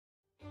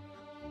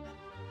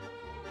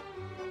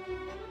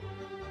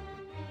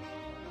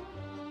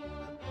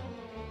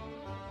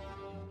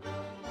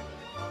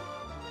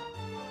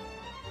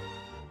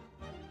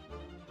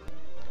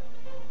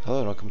Hello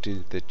and welcome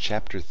to the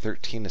Chapter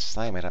 13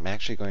 assignment. I'm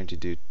actually going to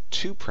do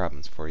two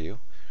problems for you.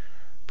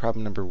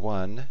 Problem number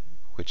 1,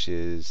 which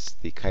is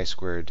the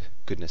chi-squared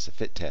goodness of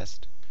fit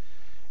test,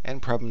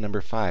 and problem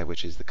number 5,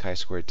 which is the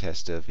chi-squared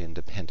test of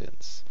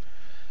independence.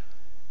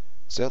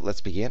 So let's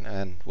begin,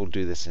 and we'll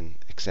do this in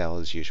Excel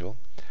as usual.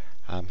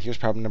 Here's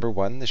problem number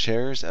 1. The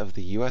shares of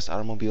the U.S.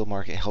 automobile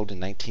market held in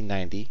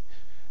 1990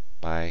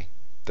 by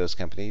those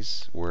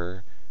companies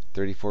were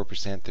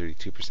 34%,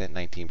 32%, 19%,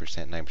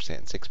 9%,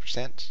 and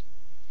 6%.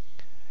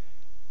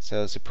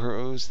 So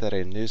suppose that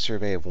a new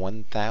survey of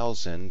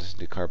 1,000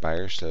 new car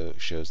buyers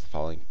shows the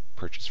following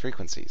purchase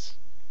frequencies.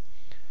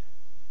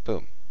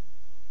 Boom.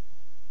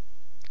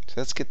 So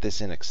let's get this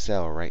in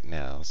Excel right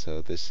now.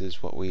 So this is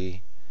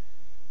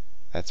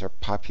that's our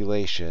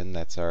population,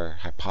 that's our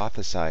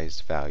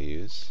hypothesized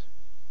values.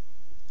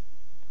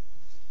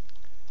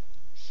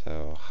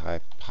 So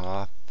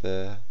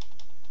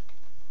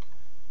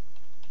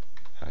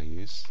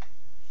values.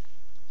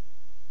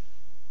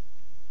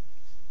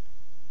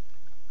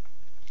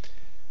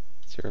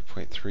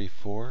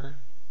 0.34,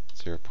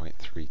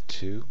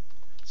 0.32,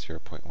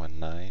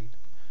 0.19,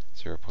 0.09,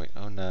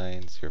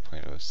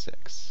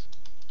 0.06.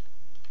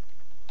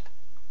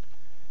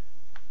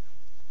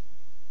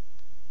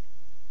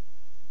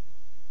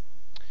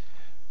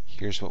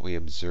 Here's what we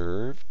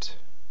observed.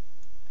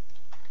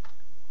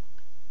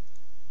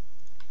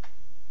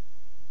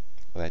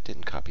 Well, that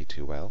didn't copy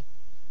too well.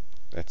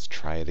 Let's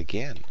try it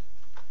again.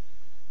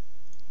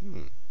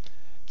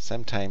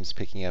 Sometimes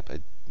picking up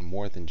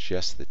more than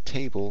just the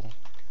table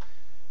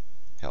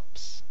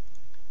helps.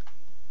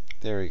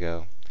 There we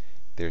go.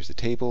 There's the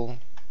table.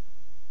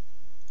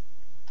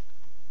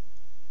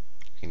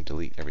 You can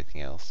delete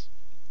everything else.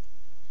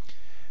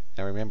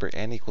 Now remember,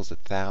 n equals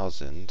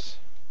 1,000.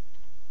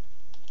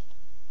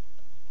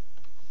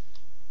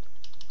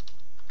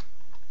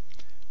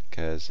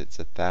 Because it's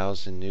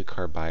 1,000 new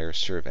car buyer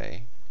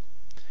survey.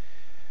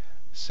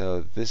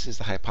 So this is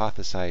the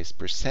hypothesized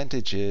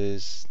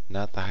percentages,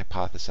 not the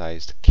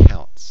hypothesized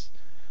counts.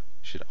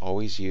 You should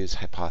always use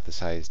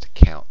hypothesized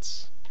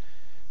counts.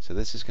 So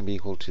this is going to be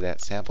equal to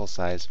that sample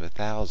size of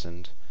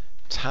 1,000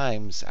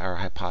 times our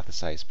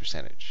hypothesized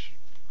percentage,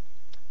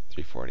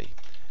 340.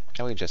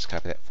 And we just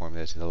copy that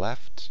formula to the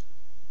left.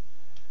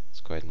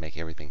 Let's go ahead and make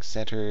everything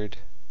centered.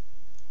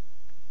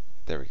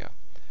 There we go.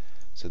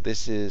 So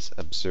this is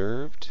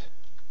observed.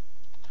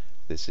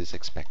 This is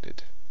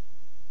expected.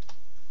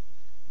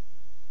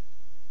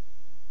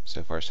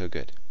 So far, so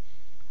good.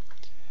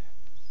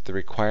 The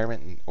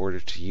requirement in order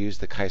to use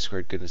the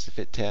chi-squared goodness of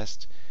fit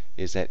test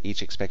is that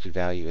each expected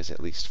value is at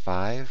least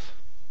 5.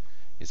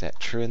 Is that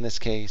true in this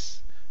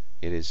case?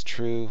 It is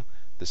true.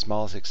 The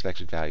smallest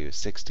expected value is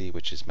 60,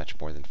 which is much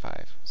more than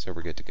 5. So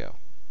we're good to go.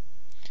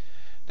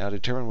 Now to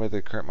determine whether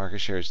the current market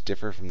shares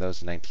differ from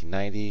those in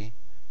 1990,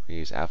 we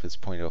use alpha as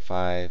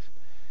 0.05.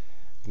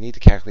 We need to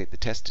calculate the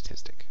test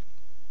statistic.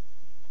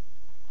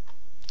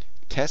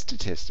 Test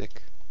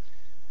statistic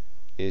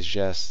is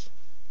just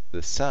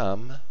the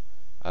sum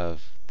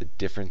of the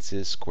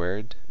differences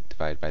squared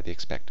divided by the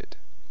expected.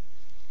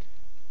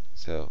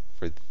 So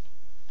for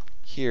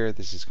here,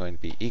 this is going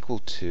to be equal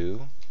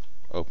to,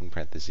 open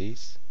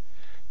parentheses,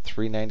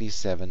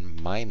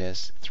 397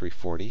 minus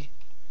 340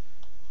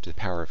 to the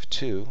power of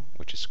 2,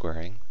 which is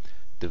squaring,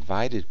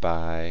 divided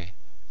by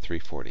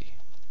 340.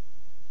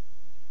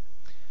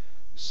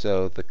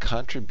 So the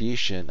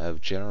contribution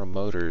of General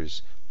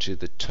Motors to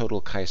the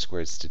total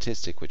chi-squared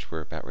statistic, which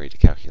we're about ready to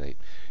calculate,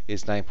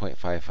 is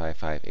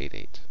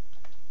 9.55588.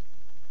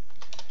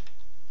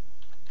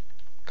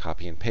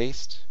 Copy and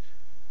paste,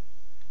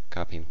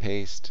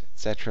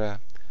 etc.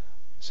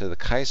 So the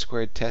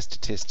chi-squared test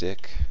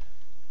statistic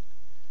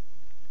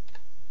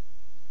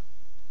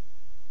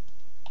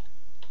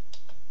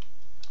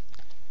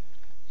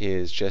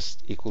is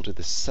just equal to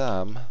the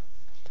sum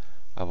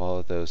of all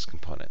of those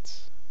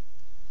components.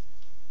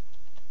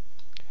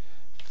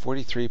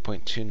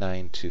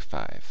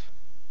 43.2925.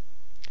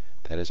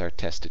 That is our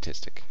test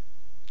statistic.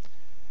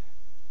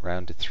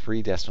 Round to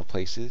 3 decimal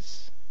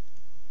places.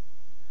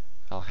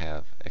 I'll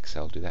have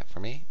Excel do that for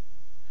me.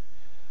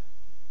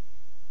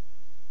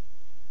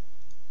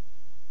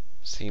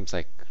 Seems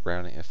like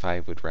rounding a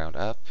 5 would round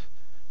up,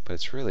 but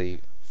it's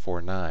really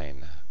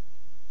 49.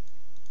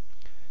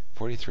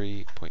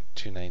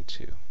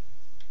 43.292.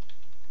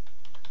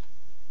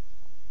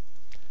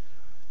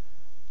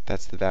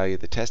 That's the value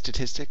of the test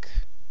statistic.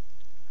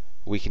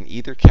 We can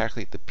either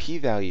calculate the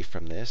p-value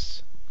from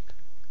this,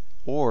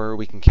 or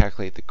we can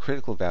calculate the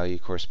critical value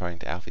corresponding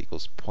to alpha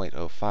equals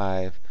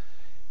 0.05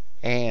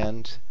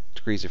 and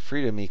degrees of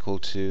freedom equal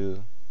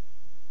to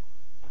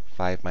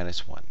 5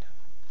 minus 1.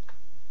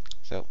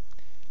 So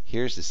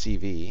here's the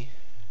CV.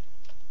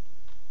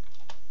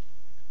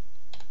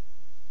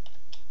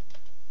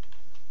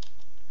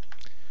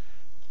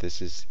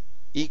 This is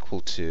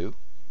equal to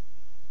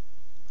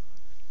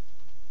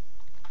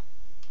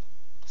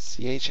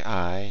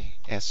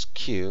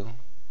CHISQ,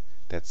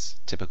 that's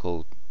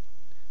typical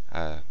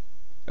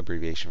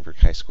abbreviation for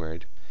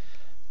chi-squared,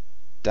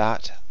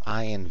 dot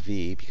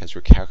INV, because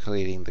we're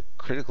calculating the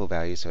critical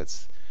value, so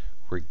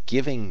we're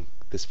giving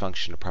this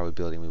function a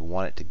probability, and we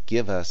want it to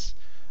give us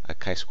a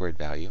chi-squared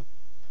value.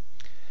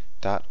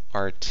 Dot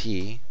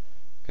RT,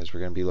 because we're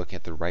going to be looking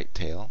at the right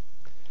tail,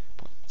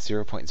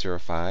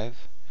 0.05.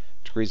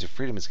 Degrees of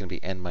freedom is going to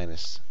be n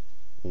minus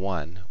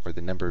 1, or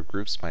the number of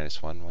groups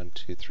minus 1. 1,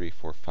 2, 3,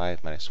 4,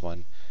 5 minus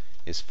 1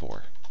 is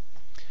 4.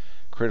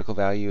 Critical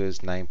value is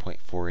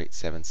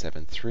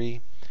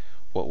 9.48773.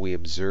 What we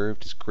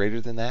observed is greater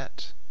than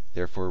that,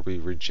 therefore we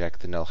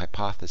reject the null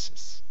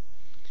hypothesis.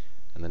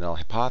 And the null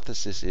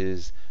hypothesis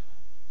is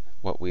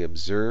what we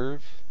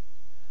observe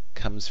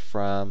comes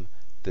from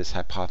this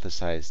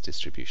hypothesized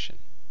distribution.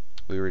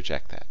 We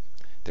reject that.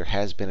 There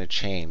has been a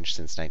change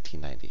since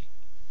 1990.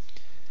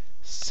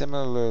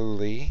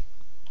 Similarly,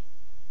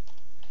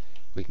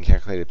 we can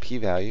calculate a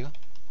p-value.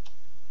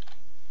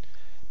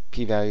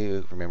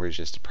 P-value, remember, is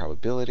just a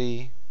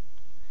probability.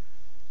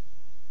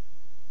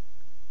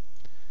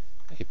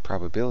 A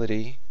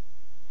probability,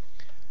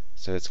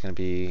 so it's going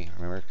to be,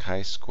 remember,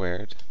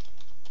 chi-squared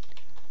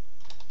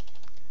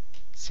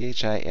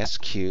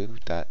CHISQ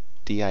dot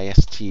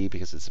DIST,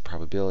 because it's a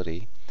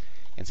probability.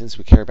 And since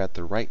we care about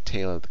the right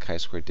tail of the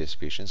chi-squared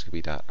distribution, it's going to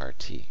be dot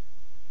RT.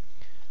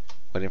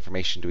 What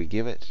information do we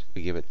give it?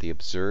 We give it the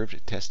observed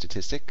test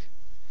statistic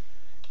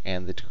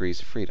and the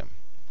degrees of freedom.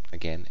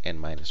 Again, n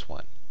minus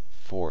 1.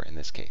 4 in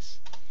this case.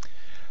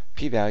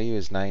 P-value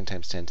is 9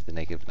 times 10 to the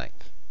negative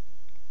 9th.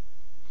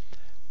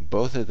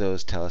 Both of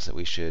those tell us that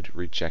we should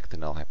reject the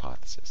null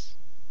hypothesis.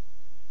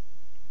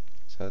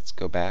 So let's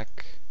go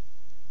back.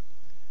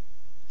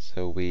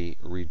 So we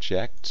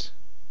reject,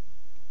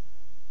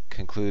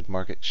 conclude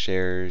market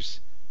shares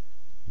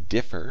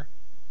differ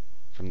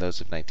from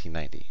those of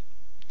 1990.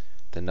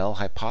 The null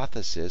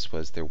hypothesis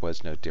was there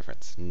was no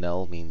difference.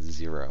 Null means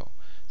 0.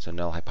 So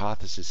null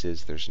hypothesis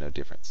is there's no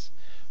difference.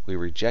 We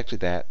rejected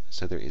that,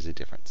 so there is a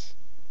difference.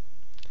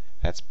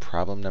 That's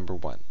problem number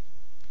 1.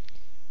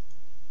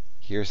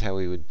 Here's how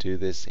we would do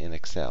this in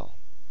Excel.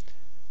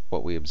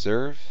 What we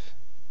observe,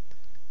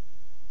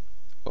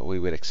 what we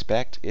would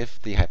expect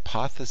if the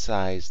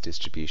hypothesized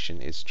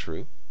distribution is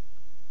true.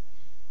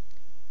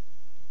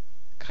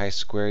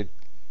 Chi-squared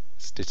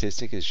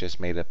statistic is just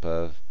made up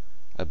of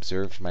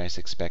observed minus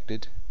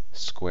expected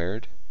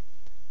squared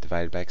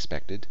divided by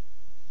expected,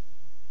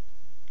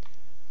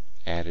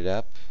 added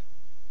up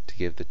to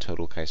give the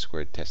total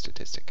chi-squared test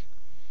statistic.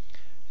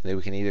 And then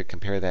we can either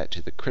compare that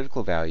to the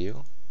critical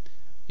value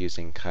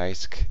using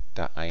chi-sc.inv.rt,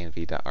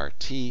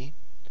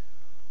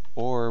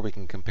 or we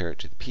can compare it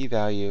to the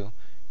p-value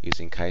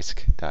using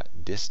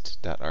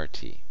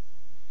chi-sc.dist.rt.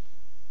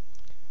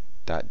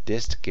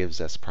 .dist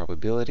gives us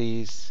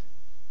probabilities.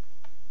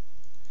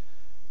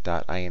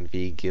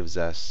 .inv gives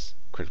us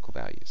critical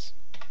values.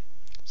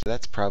 So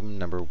that's problem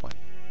number 1.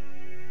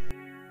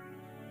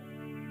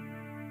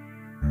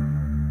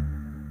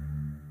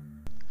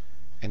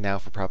 And now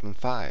for problem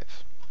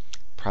 5.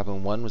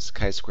 Problem 1 was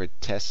chi-squared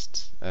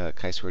test,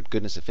 chi-squared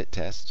goodness of fit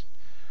test.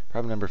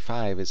 Problem number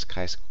 5 is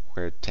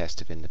chi-squared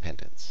test of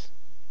independence.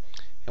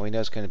 And we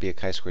know it's going to be a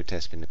chi-squared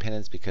test of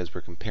independence because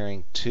we're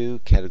comparing two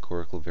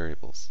categorical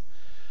variables.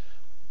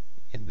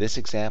 In this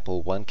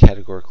example, one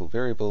categorical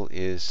variable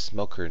is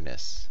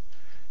smokerness,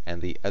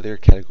 and the other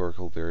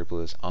categorical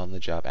variable is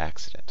on-the-job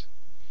accident.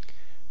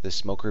 The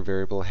smoker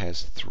variable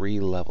has 3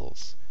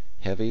 levels: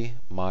 heavy,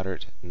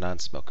 moderate,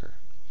 non-smoker.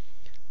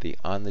 The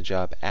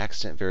on-the-job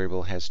accident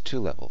variable has 2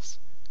 levels,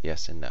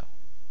 yes and no.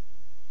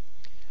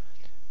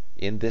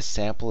 In this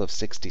sample of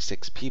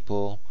 66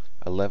 people,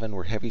 11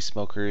 were heavy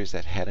smokers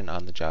that had an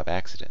on-the-job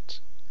accident.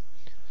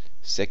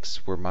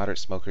 6 were moderate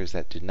smokers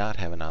that did not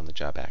have an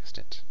on-the-job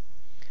accident.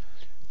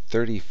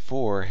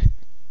 34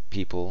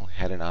 people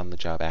had an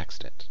on-the-job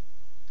accident.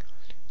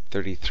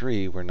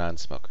 33 were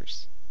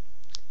non-smokers.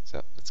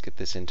 So let's get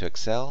this into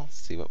Excel,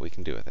 see what we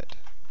can do with it.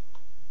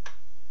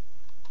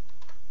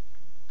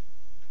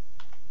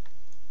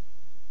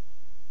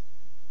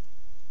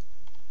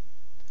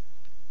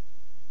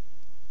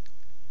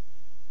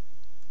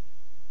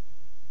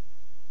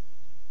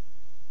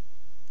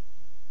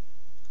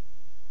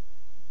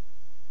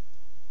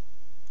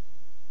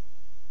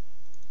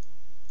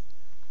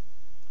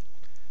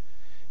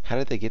 How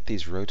did they get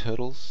these row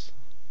totals?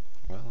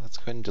 Well, let's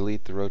go ahead and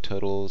delete the row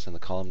totals and the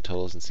column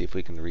totals and see if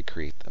we can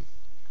recreate them.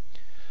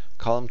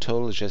 Column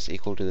total is just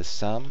equal to the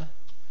sum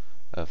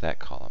of that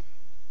column.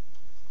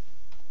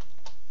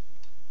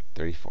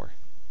 34.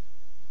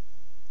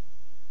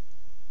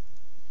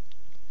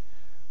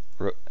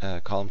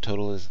 Column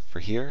total is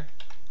for here.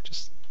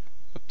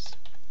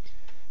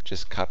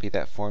 Just copy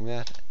that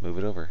formula, move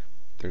it over.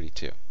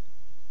 32.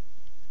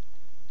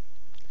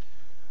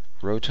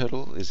 Row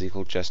total is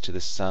equal just to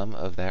the sum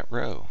of that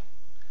row.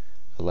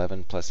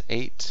 11 plus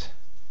 8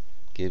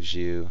 gives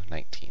you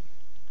 19.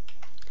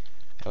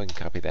 Now we can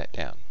copy that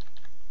down.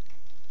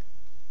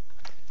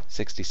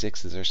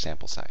 66 is our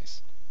sample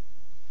size.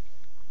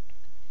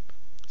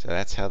 So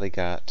that's how they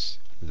got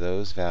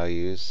those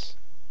values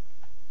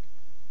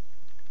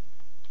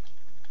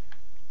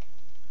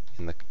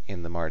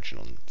in the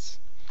marginals.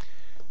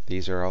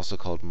 These are also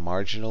called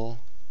marginal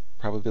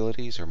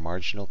probabilities or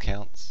marginal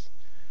counts,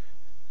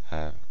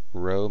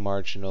 row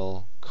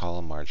marginal,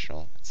 column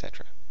marginal,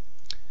 etc.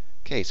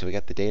 Okay, so we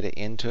got the data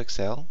into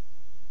Excel.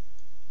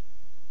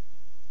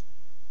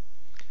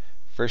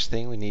 First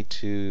thing we need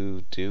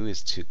to do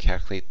is to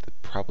calculate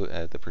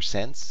the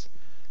percents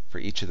for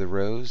each of the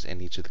rows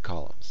and each of the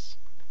columns.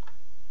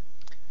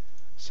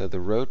 So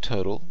the row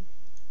total,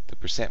 the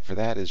percent for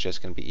that is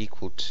just going to be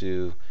equal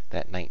to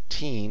that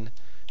 19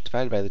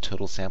 divided by the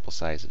total sample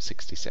size of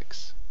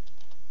 66.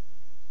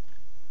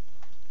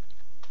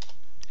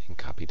 And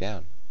copy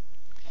down.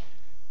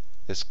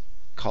 This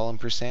column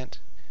percent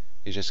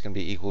is just going to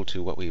be equal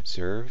to what we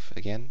observe,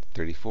 again,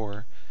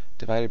 34,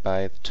 divided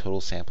by the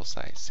total sample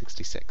size,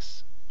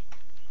 66.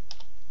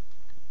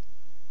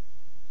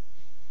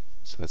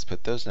 So let's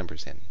put those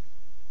numbers in.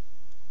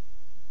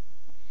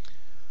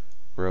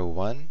 Row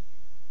 1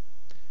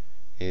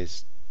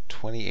 is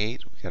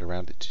 28. We've got to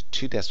round it to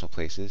 2 decimal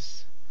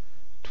places.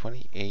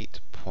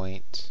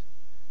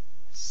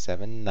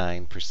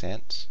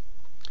 28.79%.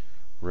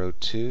 Row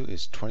 2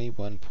 is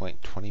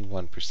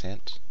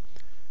 21.21%.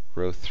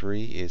 Row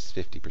 3 is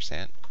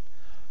 50%.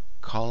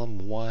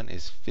 Column 1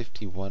 is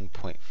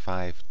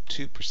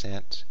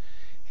 51.52%.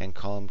 And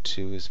column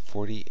 2 is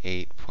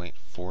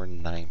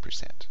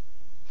 48.49%.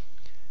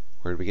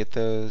 Where did we get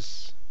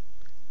those?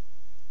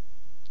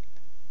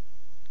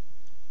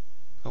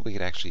 Well, we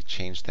could actually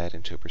change that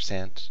into a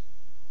percent.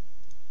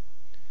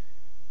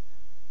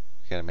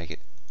 We got to make it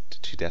to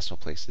 2 decimal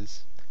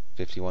places.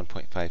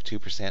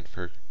 51.52%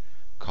 for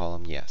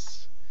column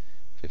yes.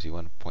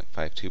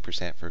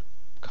 51.52% for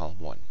column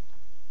 1.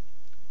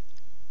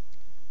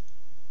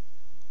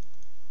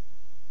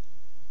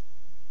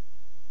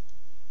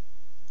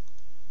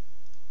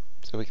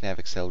 So we can have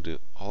Excel do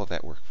all of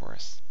that work for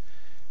us.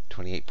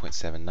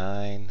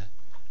 28.79,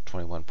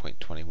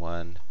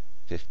 21.21,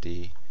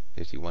 50,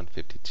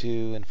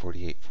 51.52, and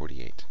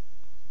 48.48.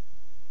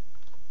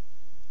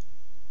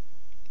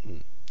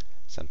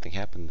 Something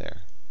happened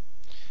there.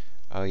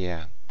 Oh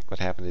yeah, what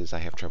happened is I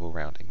have trouble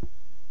rounding.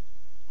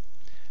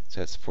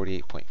 So it's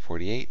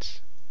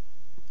 48.48.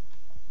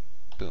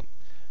 Boom.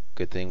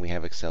 Good thing we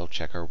have Excel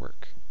check our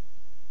work.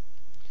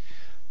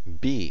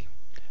 B.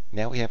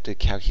 Now we have to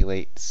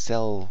calculate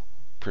cell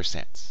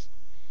percents.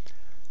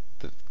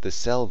 The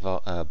cell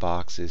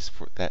box is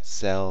for that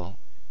cell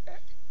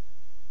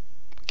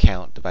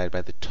count divided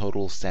by the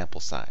total sample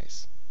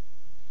size.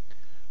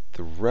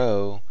 The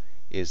row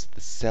is the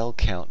cell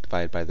count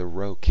divided by the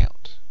row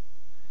count.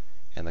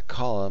 And the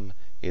column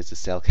is the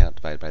cell count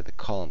divided by the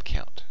column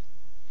count.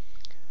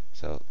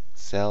 So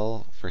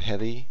cell for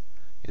heavy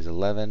is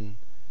 11.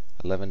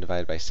 11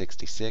 divided by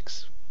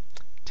 66.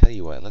 Tell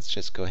you what, let's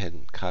just go ahead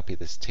and copy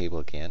this table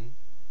again.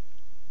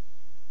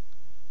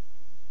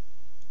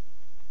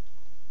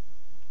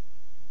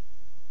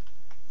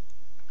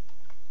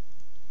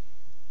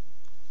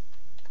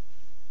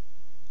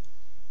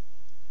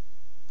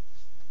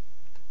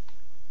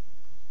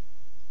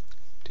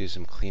 Do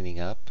some cleaning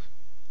up.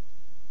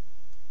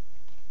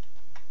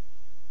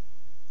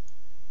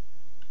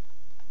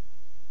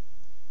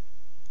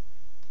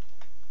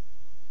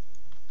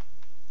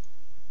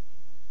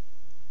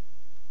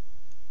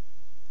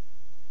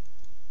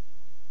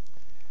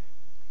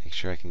 Make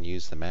sure I can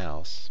use the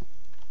mouse.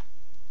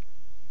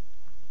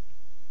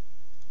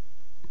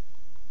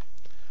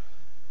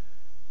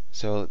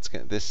 So it's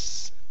going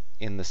this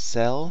in the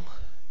cell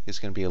is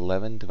going to be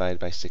 11 divided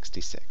by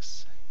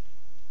 66.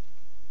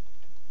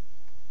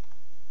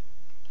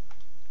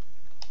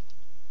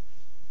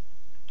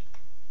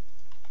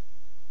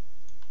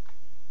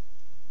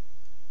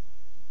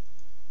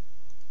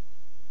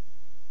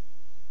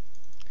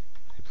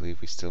 I believe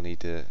we still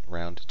need to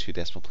round to 2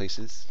 decimal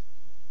places.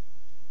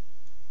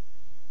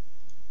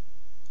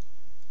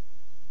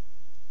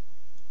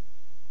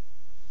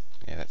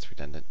 Yeah, that's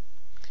redundant.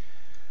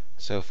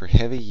 So for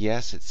heavy,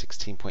 yes, it's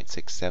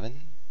 16.67.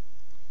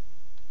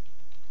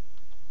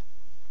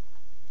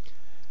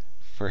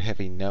 For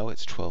heavy, no,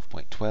 it's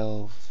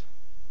 12.12.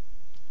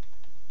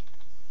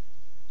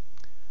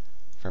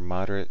 For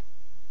moderate,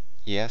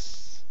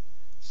 yes,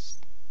 it's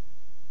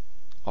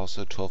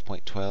also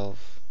 12.12.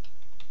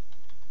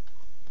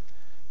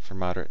 For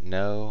moderate,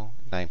 no,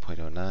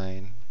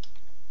 9.09.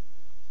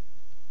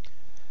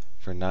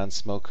 For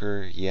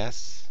non-smoker,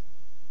 yes,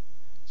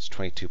 it's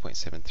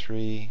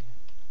 22.73.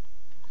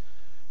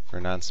 For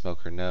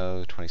non-smoker,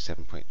 no,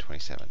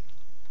 27.27.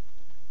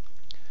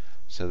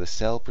 So the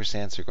cell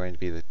percents are going to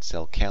be the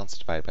cell counts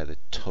divided by the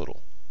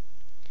total.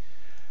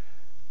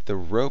 The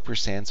row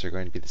percents are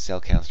going to be the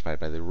cell counts divided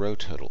by the row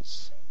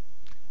totals.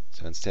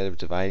 So instead of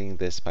dividing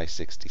this by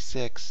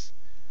 66,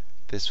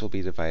 this will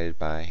be divided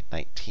by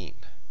 19.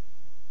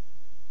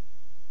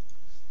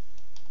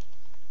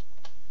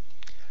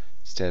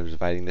 Instead of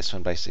dividing this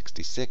one by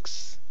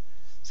 66,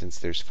 since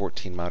there's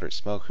 14 moderate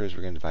smokers,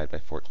 we're going to divide by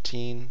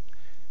 14.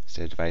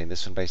 Instead of dividing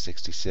this one by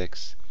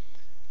 66,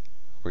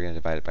 we're going to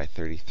divide it by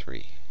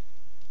 33.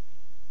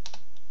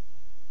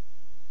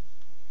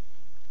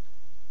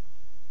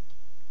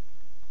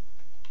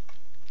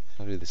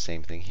 We'll do the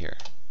same thing here.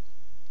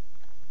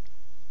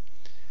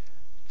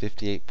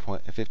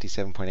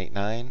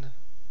 57.89,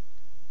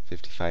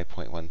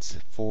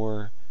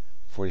 55.14,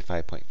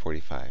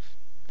 45.45,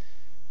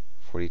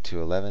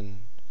 42.11,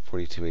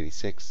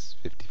 42.86,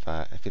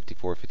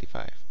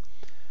 54.55.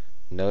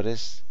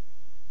 Notice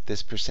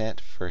this percent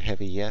for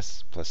heavy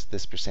yes plus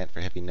this percent for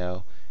heavy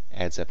no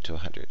adds up to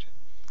 100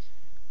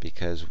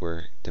 because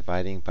we're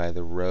dividing by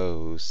the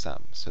row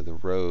sum. So the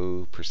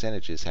row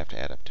percentages have to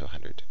add up to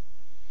 100.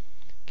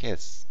 Okay,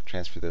 let's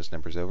transfer those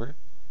numbers over,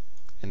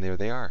 and there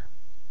they are.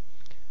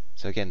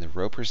 So again, the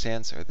row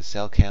percents are the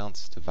cell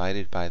counts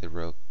divided by the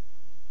row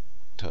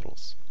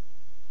totals.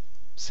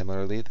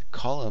 Similarly, the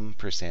column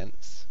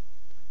percents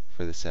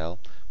for the cell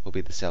will be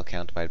the cell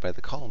count divided by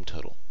the column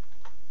total.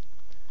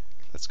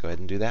 Let's go ahead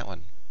and do that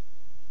one.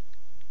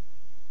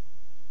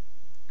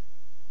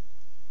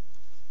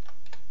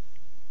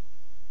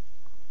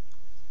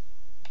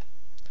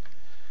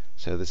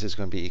 So this is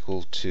going to be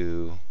equal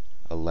to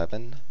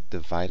 11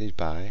 divided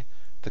by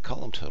the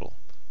column total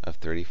of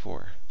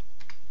 34.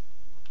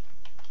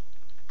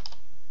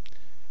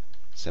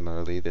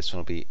 Similarly, this one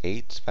will be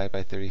 8 divided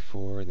by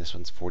 34, and this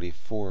one's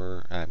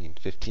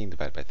 15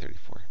 divided by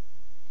 34.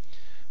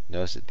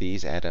 Notice that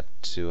these add up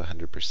to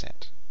 100%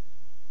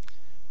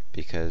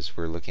 because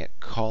we're looking at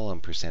column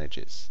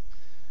percentages.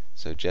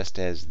 So just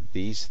as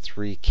these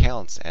three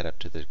counts add up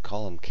to the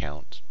column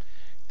count,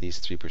 these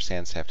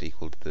 3% have to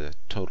equal to the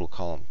total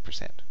column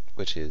percent,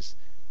 which is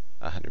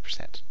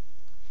 100%.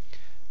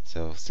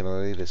 So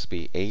similarly, this will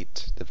be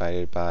 8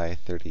 divided by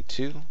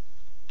 32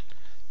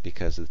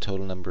 because the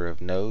total number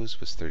of no's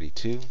was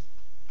 32.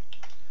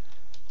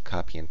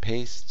 Copy and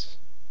paste,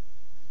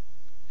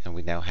 and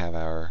we now have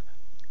our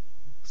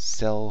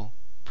cell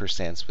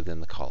percents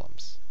within the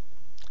columns.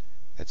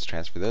 Let's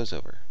transfer those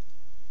over.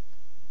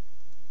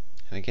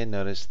 And again,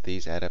 notice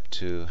these add up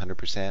to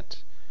 100%,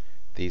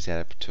 these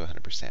add up to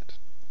 100%.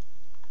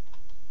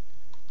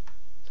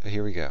 So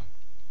here we go.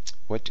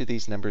 What do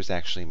these numbers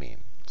actually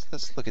mean? So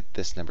let's look at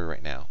this number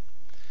right now.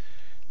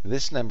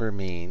 This number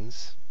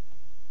means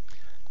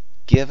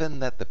given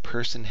that the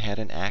person had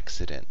an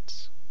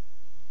accident,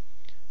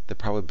 the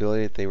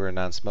probability that they were a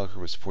non-smoker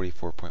was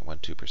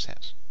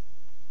 44.12%.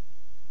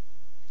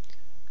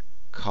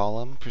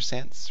 Column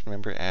percents,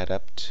 remember, add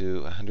up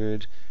to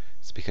 100.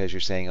 It's because you're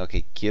saying,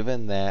 okay,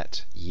 given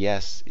that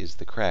yes is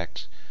the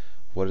correct,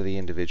 what are the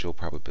individual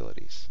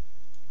probabilities?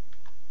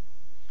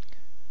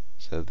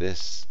 So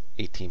this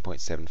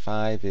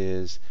 18.75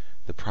 is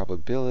the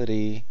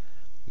probability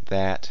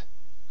that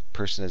a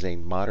person is a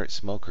moderate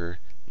smoker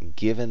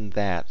given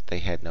that they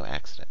had no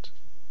accident.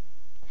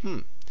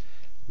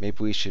 Maybe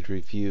we should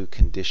review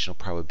conditional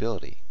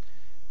probability.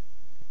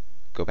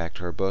 Go back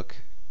to our book,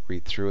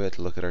 read through it,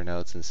 look at our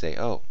notes, and say,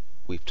 oh,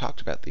 we've talked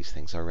about these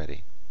things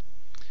already.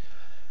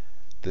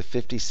 The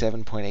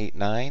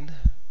 57.89,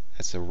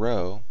 that's a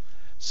row.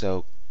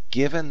 So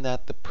given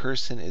that the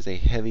person is a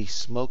heavy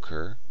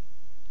smoker,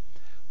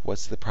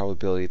 what's the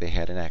probability they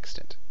had an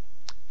accident?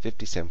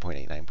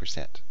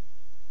 57.89%.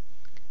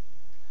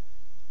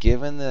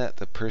 Given that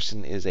the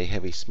person is a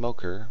heavy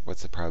smoker,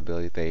 what's the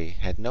probability they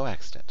had no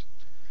accident?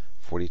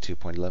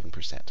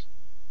 42.11%.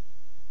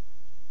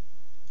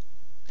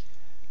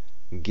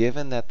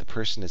 Given that the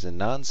person is a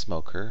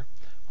non-smoker,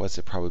 what's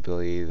the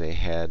probability they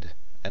had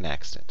an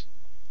accident?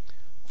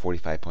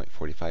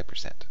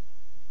 45.45%.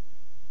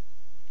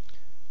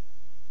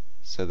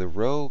 So the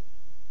row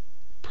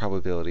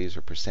probabilities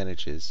or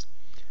percentages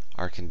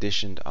are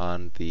conditioned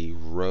on the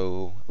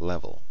row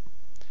level.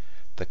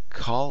 The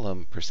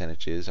column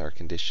percentages are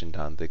conditioned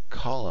on the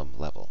column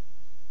level.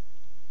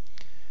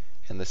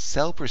 And the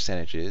cell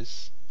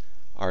percentages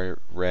are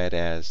read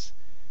as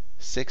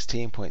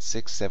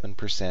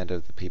 16.67%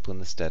 of the people in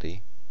the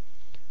study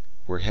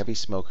were heavy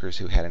smokers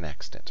who had an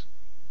accident.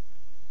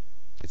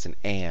 It's an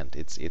and,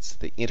 it's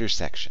the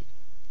intersection.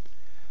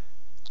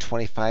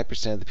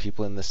 25% of the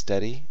people in the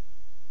study,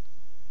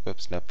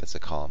 whoops, nope, that's a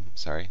column,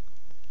 sorry.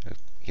 I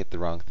hit the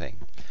wrong thing.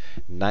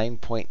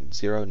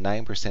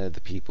 9.09% of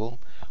the people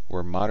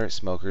were moderate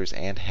smokers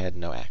and had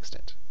no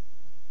accident.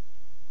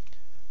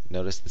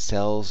 Notice the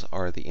cells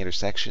are the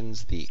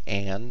intersections, the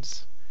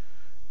ands.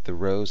 The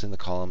rows and the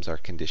columns are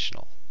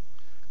conditional.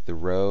 The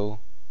row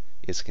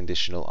is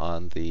conditional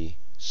on the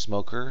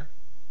smoker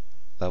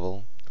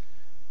level.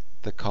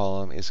 The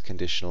column is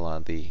conditional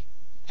on the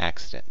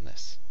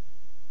accidentness.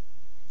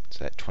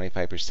 So that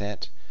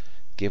 25%,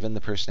 given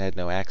the person had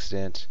no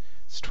accident,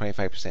 it's a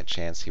 25%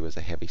 chance he was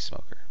a heavy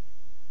smoker.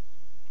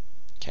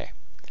 Okay.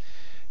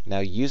 Now,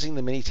 using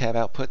the Minitab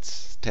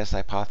outputs, test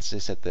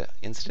hypothesis that the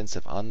incidence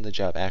of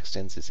on-the-job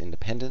accidents is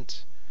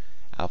independent.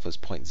 Alpha is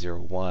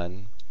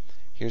 0.01.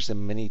 Here's the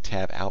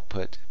Minitab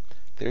output.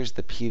 There's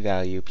the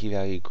p-value,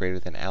 p-value greater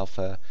than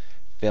alpha.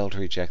 Fail to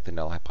reject the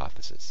null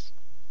hypothesis.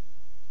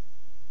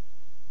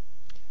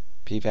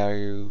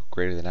 P-value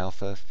greater than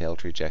alpha. Fail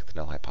to reject the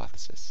null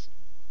hypothesis.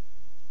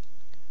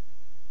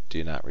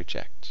 Do not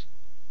reject.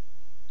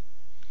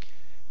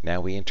 Now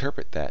we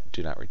interpret that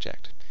do not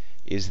reject.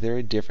 Is there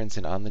a difference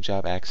in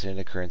on-the-job accident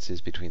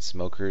occurrences between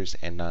smokers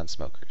and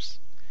non-smokers?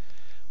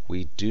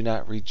 We do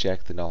not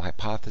reject the null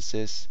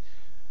hypothesis.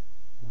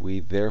 We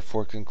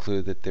therefore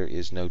conclude that there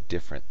is no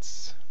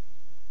difference.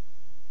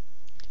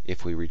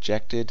 If we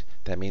rejected,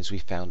 that means we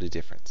found a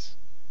difference.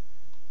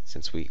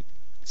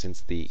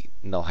 Since the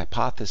null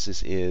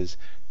hypothesis is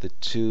the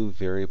two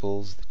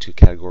variables, the two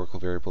categorical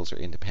variables are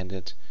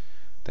independent,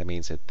 that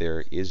means that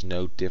there is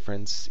no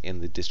difference in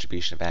the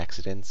distribution of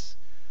accidents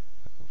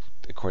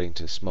according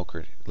to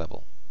smoker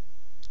level.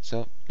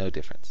 So, no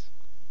difference.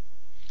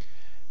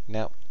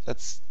 Now,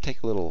 let's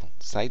take a little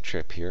side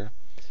trip here.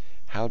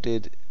 How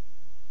did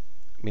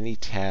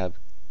Minitab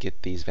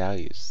get these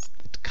values?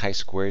 The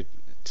chi-squared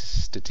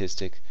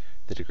statistic,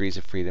 the degrees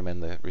of freedom,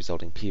 and the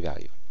resulting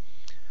p-value.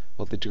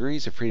 Well, the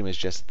degrees of freedom is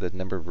just the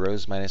number of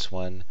rows minus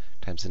 1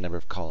 times the number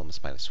of columns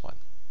minus 1.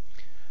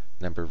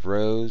 Number of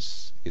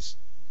rows is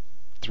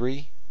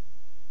 3.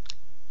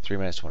 3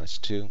 minus 1 is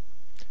 2.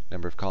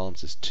 Number of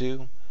columns is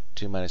 2.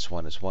 2 minus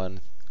 1 is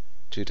 1.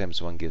 2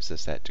 times 1 gives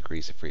us that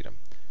degrees of freedom.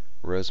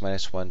 Rows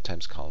minus 1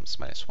 times columns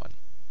minus 1.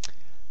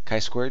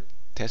 Chi-squared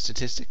test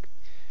statistic.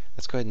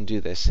 Let's go ahead and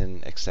do this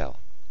in Excel.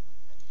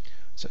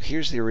 So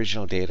here's the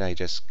original data. I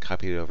just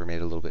copied it over, made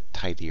it a little bit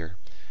tidier.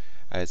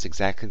 It's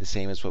exactly the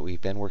same as what we've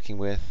been working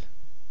with,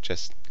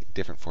 just a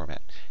different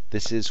format.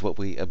 This is what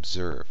we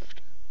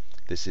observed.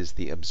 This is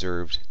the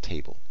observed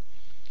table.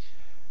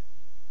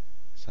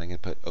 So I'm going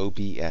to put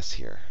OBS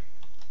here.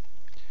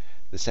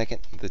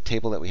 The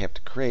table that we have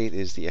to create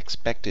is the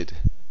expected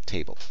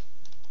table.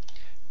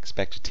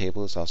 Expected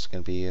table is also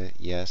going to be a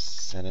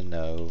yes and a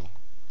no.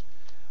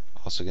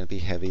 Also going to be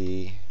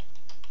heavy,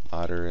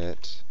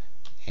 moderate,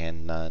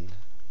 and none.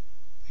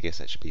 I guess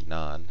that should be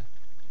none.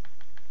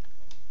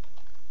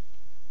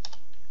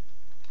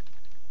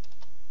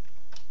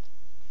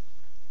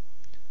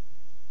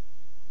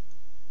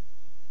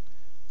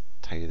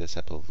 Tidy this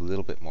up a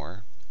little bit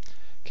more.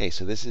 Okay,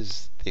 so this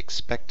is the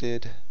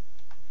expected,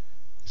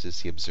 this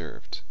is the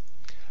observed.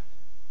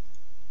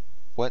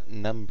 What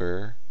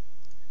number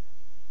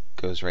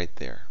goes right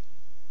there?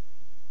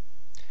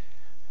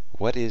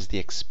 What is the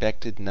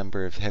expected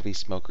number of heavy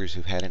smokers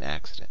who've had an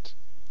accident?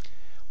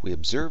 We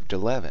observed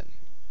 11.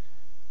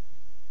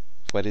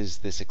 What is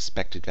this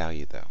expected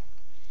value, though?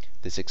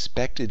 This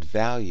expected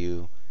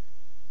value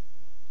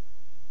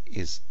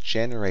is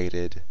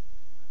generated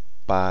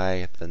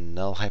by the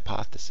null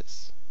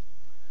hypothesis.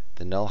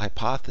 The null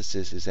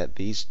hypothesis is that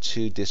these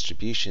two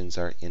distributions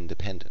are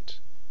independent.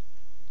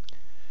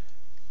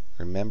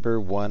 Remember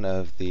one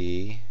of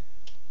the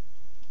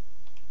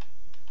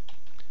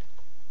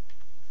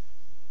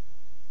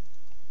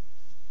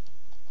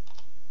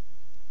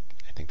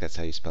I think that's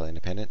how you spell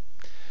independent.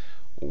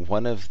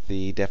 One of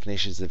the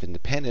definitions of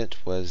independent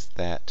was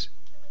that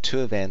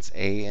two events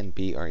A and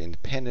B are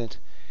independent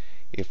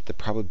if the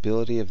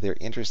probability of their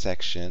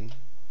intersection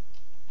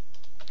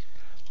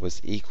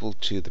was equal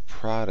to the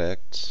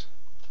product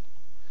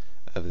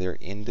of their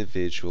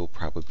individual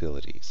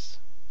probabilities.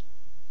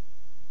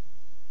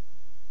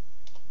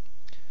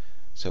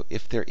 So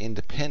if they're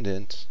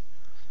independent,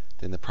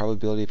 then the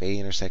probability of A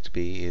intersect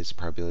B is the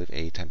probability of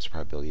A times the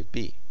probability of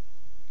B.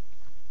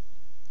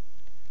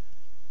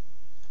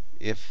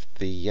 If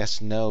the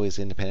yes-no is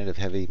independent of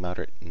heavy,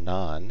 moderate,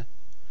 non,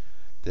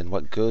 then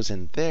what goes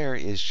in there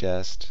is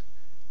just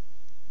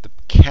the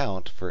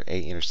count for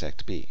A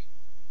intersect B.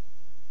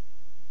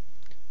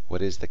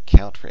 What is the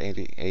count for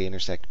A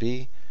intersect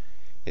B?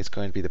 It's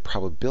going to be the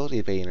probability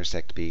of A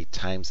intersect B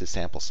times the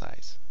sample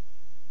size.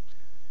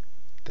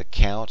 The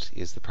count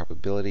is the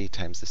probability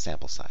times the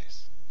sample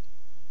size.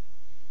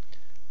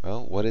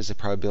 Well, what is the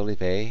probability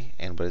of A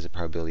and what is the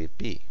probability of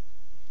B?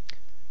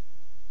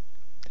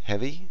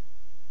 Heavy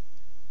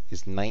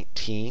is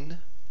 19,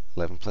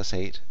 11 plus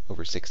 8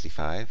 over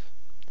 65.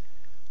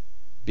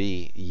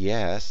 B,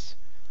 yes,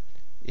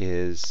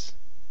 is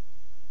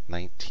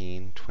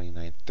 19,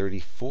 29,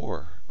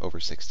 34 over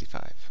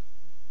 65.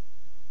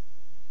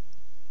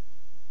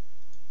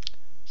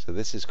 So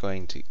this is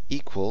going to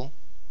equal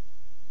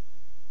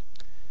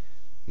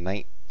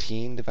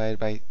 19 divided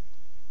by,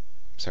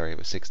 sorry, it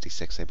was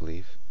 66, I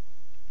believe.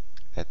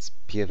 That's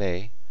P of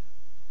A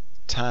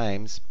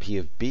times P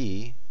of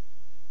B,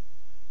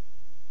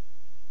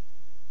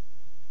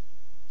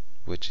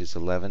 which is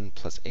 11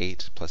 plus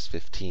 8 plus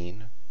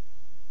 15,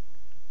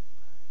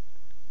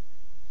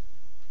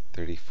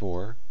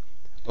 34,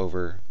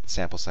 over the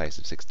sample size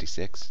of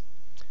 66.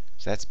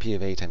 So that's P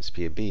of A times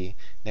P of B.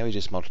 Now we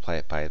just multiply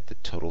it by the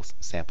total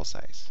sample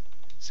size,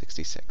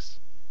 66.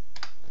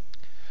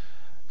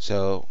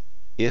 So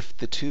if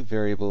the two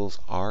variables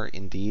are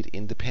indeed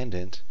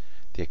independent,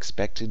 the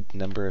expected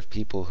number of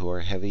people who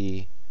are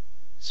heavy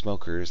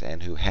smokers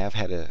and who have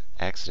had an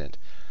accident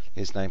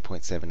is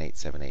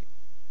 9.7878.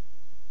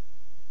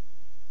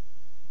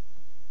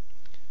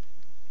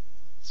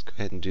 Let's go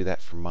ahead and do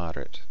that for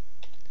moderate.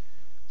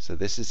 So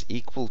this is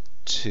equal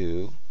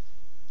to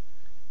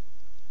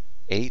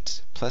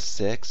 8 plus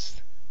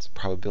 6, it's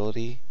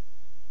probability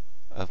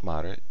of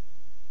moderate,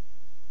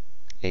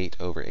 8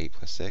 over 8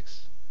 plus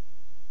 6,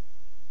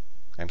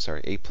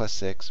 8 plus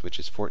 6, which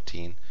is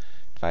 14,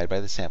 divided by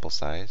the sample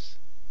size,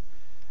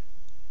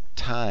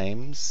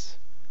 times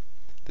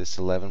this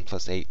 11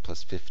 plus 8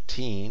 plus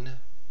 15,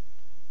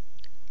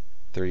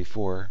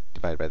 34,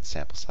 divided by the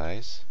sample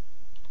size,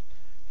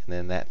 and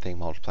then that thing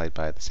multiplied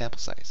by the sample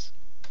size.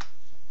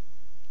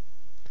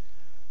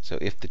 So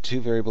if the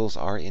two variables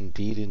are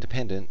indeed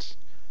independent,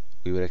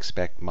 we would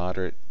expect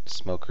moderate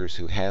smokers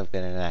who have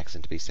been in an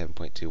accident to be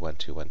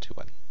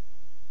 7.212121.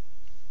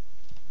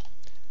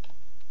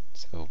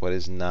 So what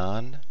is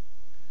non?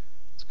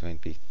 It's going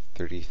to be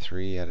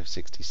 33 out of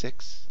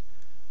 66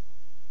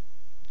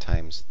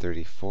 times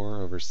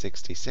 34 over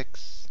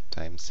 66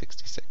 times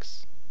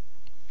 66.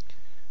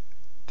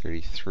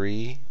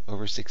 33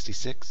 over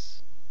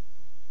 66,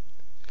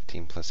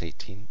 15 plus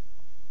 18.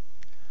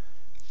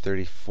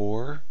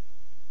 34,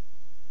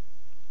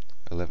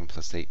 11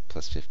 plus 8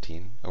 plus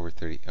 15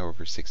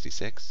 over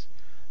 66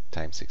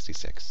 times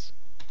 66.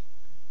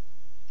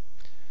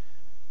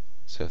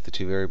 So if the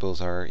two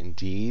variables are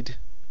indeed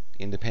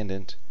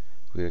independent,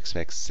 we would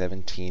expect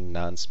 17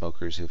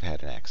 non-smokers who've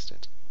had an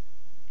accident.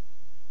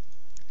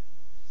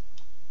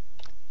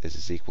 This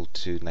is equal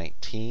to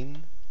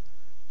 19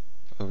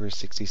 over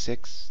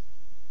 66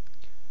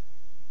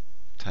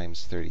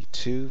 times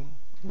 32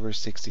 over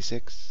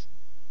 66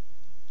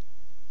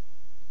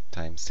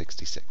 times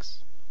 66.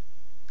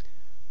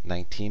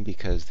 19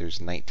 because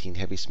there's 19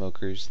 heavy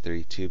smokers,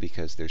 32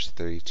 because there's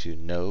 32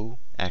 no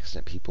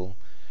accident people,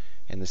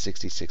 and the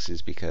 66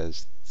 is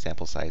because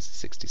sample size is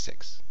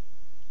 66.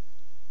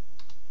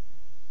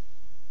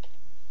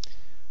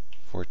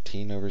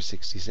 14 over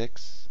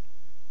 66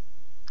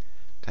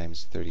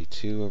 times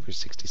 32 over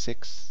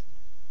 66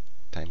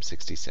 times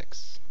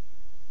 66.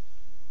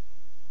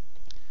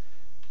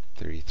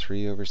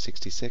 33 over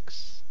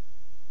 66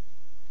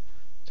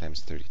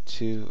 times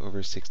 32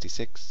 over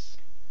 66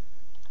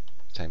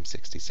 times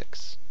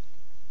 66.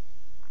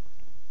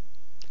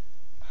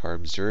 Our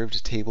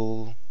observed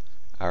table,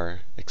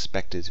 our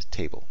expected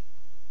table.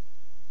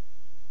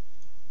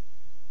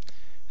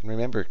 And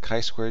remember,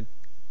 chi-squared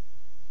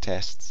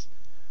tests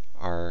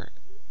are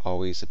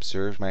always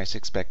observed minus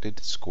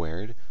expected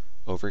squared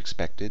over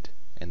expected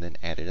and then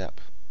added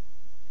up.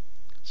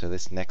 So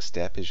this next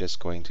step is just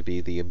going to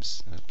be the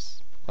it's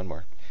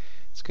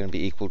going to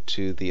be equal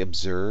to the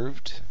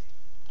observed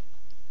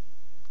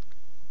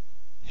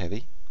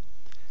heavy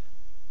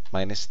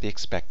minus the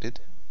expected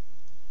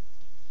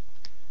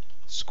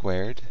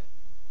squared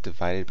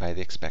divided by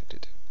the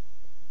expected.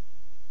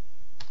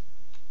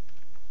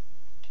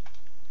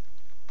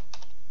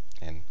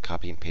 And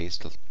copy and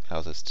paste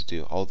allows us to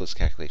do all those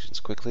calculations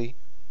quickly.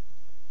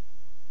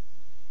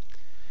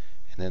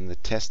 And then the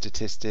test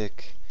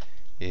statistic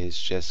is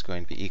just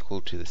going to be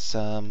equal to the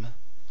sum,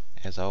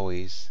 as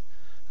always,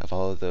 of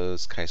all of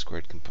those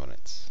chi-squared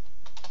components.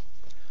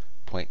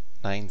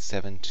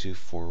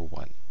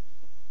 0.97241.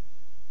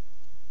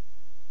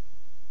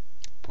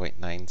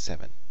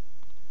 0.97.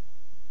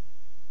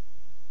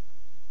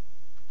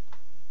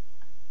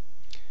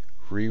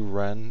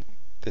 Rerun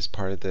this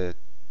part of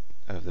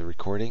the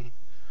recording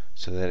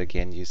so that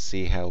again you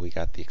see how we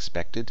got the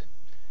expected.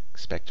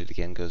 Expected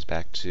again goes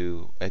back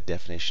to a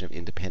definition of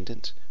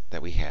independent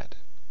that we had.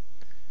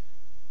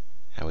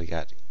 How we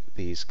got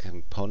these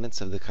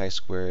components of the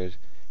chi-squared,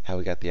 how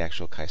we got the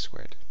actual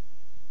chi-squared.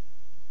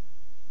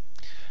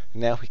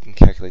 Now we can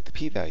calculate the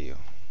p-value.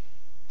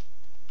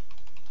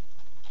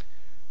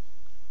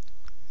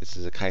 This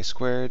is a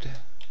chi-squared.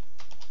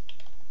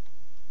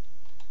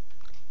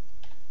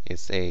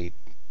 It's a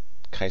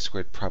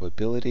chi-squared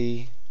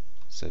probability,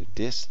 so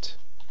dist,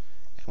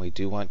 and we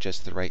do want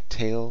just the right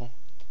tail.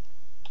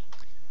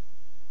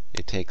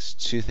 It takes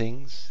two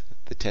things,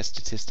 the test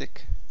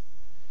statistic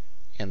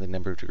and the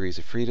number of degrees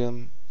of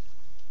freedom.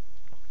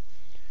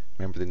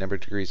 Remember, the number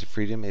of degrees of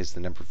freedom is the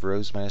number of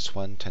rows minus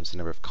 1 times the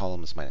number of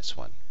columns minus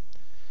 1.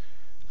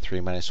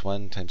 3 minus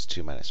 1 times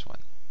 2 minus 1.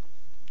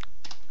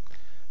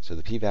 So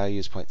the p-value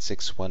is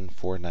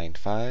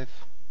 0.61495.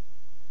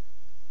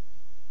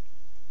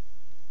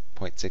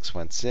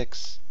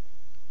 0.616.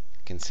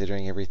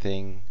 Considering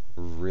everything,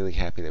 really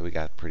happy that we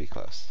got pretty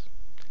close.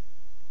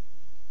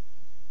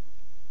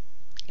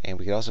 And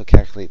we could also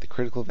calculate the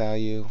critical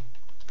value.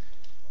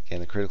 Again,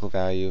 the critical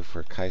value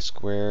for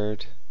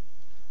chi-squared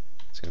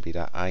is going to be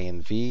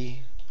 .inv,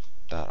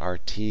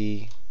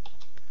 .rt.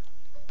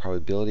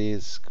 Probability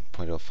is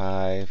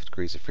 0.05.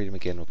 Degrees of freedom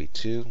again will be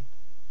 2.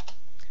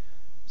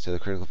 So the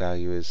critical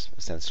value is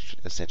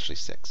essentially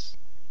 6.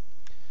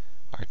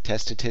 Our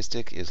test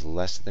statistic is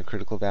less than the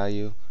critical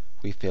value.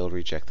 We fail to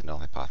reject the null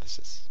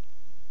hypothesis.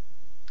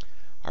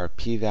 Our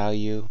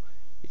p-value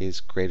is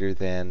greater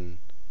than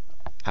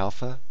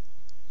alpha.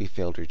 We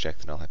fail to reject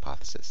the null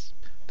hypothesis.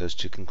 Those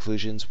two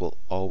conclusions will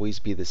always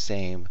be the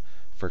same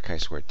for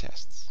chi-squared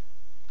tests.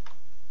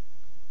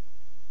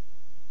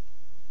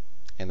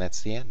 And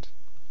that's the end.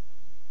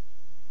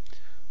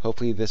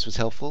 Hopefully this was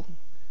helpful,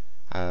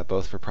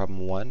 both for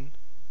problem 1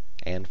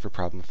 and for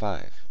problem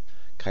 5.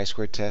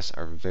 Chi-squared tests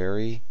are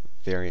very,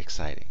 very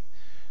exciting.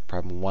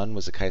 Problem 1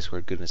 was a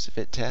chi-squared goodness of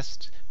fit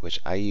test, which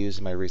I use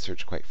in my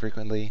research quite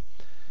frequently.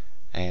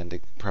 And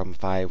problem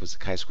 5 was a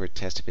chi-squared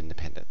test of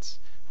independence,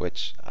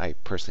 which I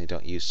personally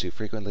don't use too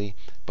frequently,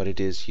 but it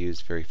is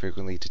used very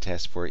frequently to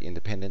test for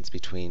independence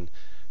between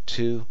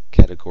two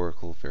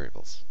categorical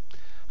variables.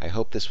 I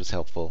hope this was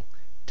helpful.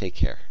 Take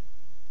care.